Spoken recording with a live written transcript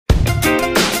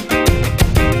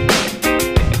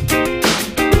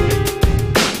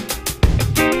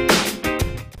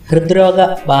ഹൃദ്രോഗ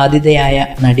ബാധിതയായ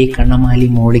നടി കണ്ണമാലി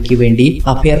മോളിക്ക് വേണ്ടി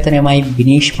അഭ്യർത്ഥനയുമായി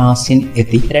ബിനീഷ് മാസിൻ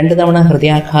എത്തി. 2 തവണ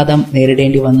ഹൃദയാഘാതം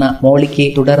നേരിടേണ്ടി വന്ന മോളിക്ക്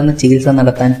തുടർന്ന് ചികിത്സ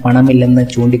നടത്താൻ പണമില്ലെന്ന്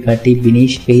ചൂണ്ടിക്കാട്ടി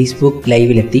ബിനീഷ് ഫേസ്ബുക്ക്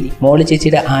ലൈവിലെത്തി. മോളി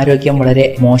ചേച്ചിയുടെ ആരോഗ്യം വളരെ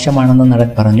മോശമാണെന്ന്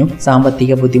നടൻ പറഞ്ഞു.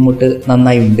 സാമ്പത്തിക ബുദ്ധിമുട്ട്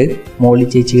നന്നായുണ്ട്. മോളി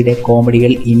ചേച്ചിയുടെ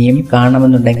കോമഡികൾ ഇനിയും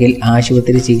കാണണമെന്നുണ്ടെങ്കിൽ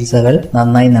ആശുപത്രി ചികിത്സകൾ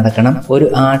നന്നായി നടക്കണം. ഒരു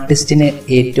ആർട്ടിസ്റ്റിന്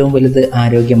ഏറ്റവും വലുത്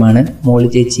ആരോഗ്യമാണ്. മോളി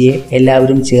ചേച്ചിയെ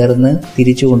എല്ലാവരും ചേർന്ന്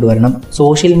തിരിച്ചു കൊണ്ടുവരണം.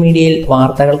 സോഷ്യൽ മീഡിയയിൽ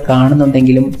വാർത്തകൾ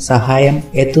കാണുന്നുണ്ടെങ്കിലും സഹായം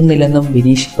എത്തുന്നില്ലെന്നും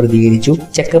ബിനീഷ് പ്രതികരിച്ചു.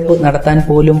 ചെക്കപ്പ് നടത്താൻ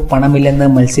പോലും പണമില്ലെന്ന്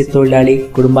മത്സ്യത്തൊഴിലാളി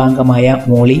കുടുംബാംഗമായ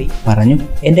മോളി പറഞ്ഞു.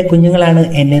 എന്റെ കുഞ്ഞുങ്ങളാണ്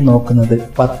എന്നെ നോക്കുന്നത്.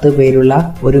 10 പേരുള്ള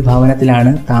ഒരു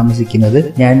ഭവനത്തിലാണ് താമസിക്കുന്നത്.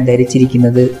 ഞാൻ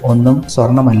ധരിച്ചിരിക്കുന്നത് ഒന്നും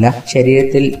സ്വർണമല്ല.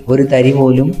 ശരീരത്തിൽ ഒരു തരി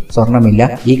പോലും സ്വർണമില്ല.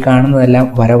 ഈ കാണുന്നതെല്ലാം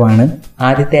വരവാണ്.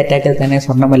 ആദ്യത്തെ അറ്റാക്കിൽ തന്നെ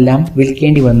സ്വർണമെല്ലാം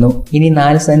വിൽക്കേണ്ടി വന്നു. ഇനി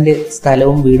 4 സെന്റ്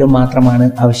സ്ഥലവും വീടും മാത്രമാണ്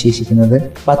അവശേഷിക്കുന്നത്.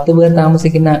 10 പേർ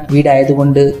താമസിക്കുന്ന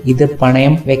വീടായതുകൊണ്ട് ഇത്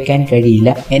പണയം വെക്കാൻ കഴിയില്ല.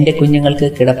 എന്റെ കുഞ്ഞുങ്ങൾക്ക്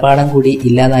കിടപ്പാടം കൂടി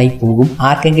ഇല്ലാതായി പോകും.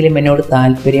 ആർക്കെങ്കിലും എന്നോട്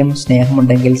താല്പര്യം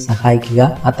സ്നേഹമുണ്ടെങ്കിൽ സഹായിക്കുക.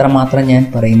 അത്രമാത്രം ഞാൻ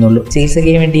പറയുന്നുള്ളൂ.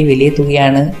 ചികിത്സയ്ക്ക് വേണ്ടി വലിയ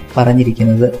തുകയാണ്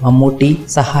പറഞ്ഞിരിക്കുന്നത്. മമ്മൂട്ടി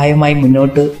സഹായമായി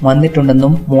മുന്നോട്ട്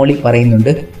വന്നിട്ടുണ്ടെന്നും മോളി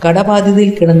പറയുന്നുണ്ട്.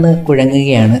 കടബാധ്യതയിൽ കിടന്ന്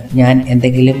കുഴങ്ങുകയാണ്. ഞാൻ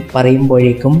എന്തെങ്കിലും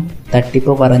പറയുമ്പോഴേക്കും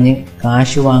തട്ടിപ്പ് പറഞ്ഞ്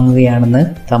കാശ് വാങ്ങുകയാണെന്ന്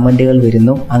കമന്റുകൾ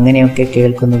വരുന്നു. അങ്ങനെയൊക്കെ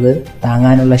കേൾക്കുന്നത്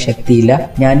താങ്ങാനുള്ള ശക്തിയില്ല.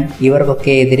 ഞാൻ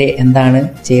ഇവർക്കൊക്കെ എതിരെ എന്താണ്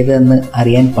ചെയ്തതെന്ന്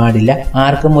അറിയാൻ പാടില്ല.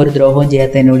 ആർക്കും ഒരു ദ്രോഹവും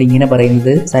ചെയ്യാത്ത എന്നോട് ഇങ്ങനെ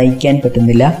പറയുന്നത് സഹിക്കാൻ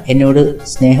പറ്റുന്നില്ല. എന്നോട്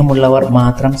സ്നേഹമുള്ളവർ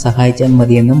മാത്രം സഹായിച്ചാൽ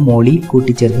മതിയെന്നും മോളി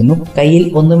കൂട്ടിച്ചേർക്കുന്നു. കയ്യിൽ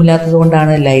ഒന്നുമില്ലാത്തത്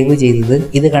കൊണ്ടാണ് ലൈവ് ചെയ്തത്.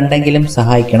 ഇത് കണ്ടെങ്കിലും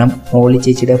സഹായിക്കണം. മോളി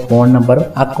ചേച്ചിയുടെ phone number,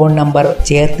 account number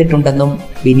ചേർത്തിട്ടുണ്ടെന്നും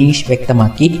Bineesh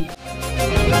വ്യക്തമാക്കി.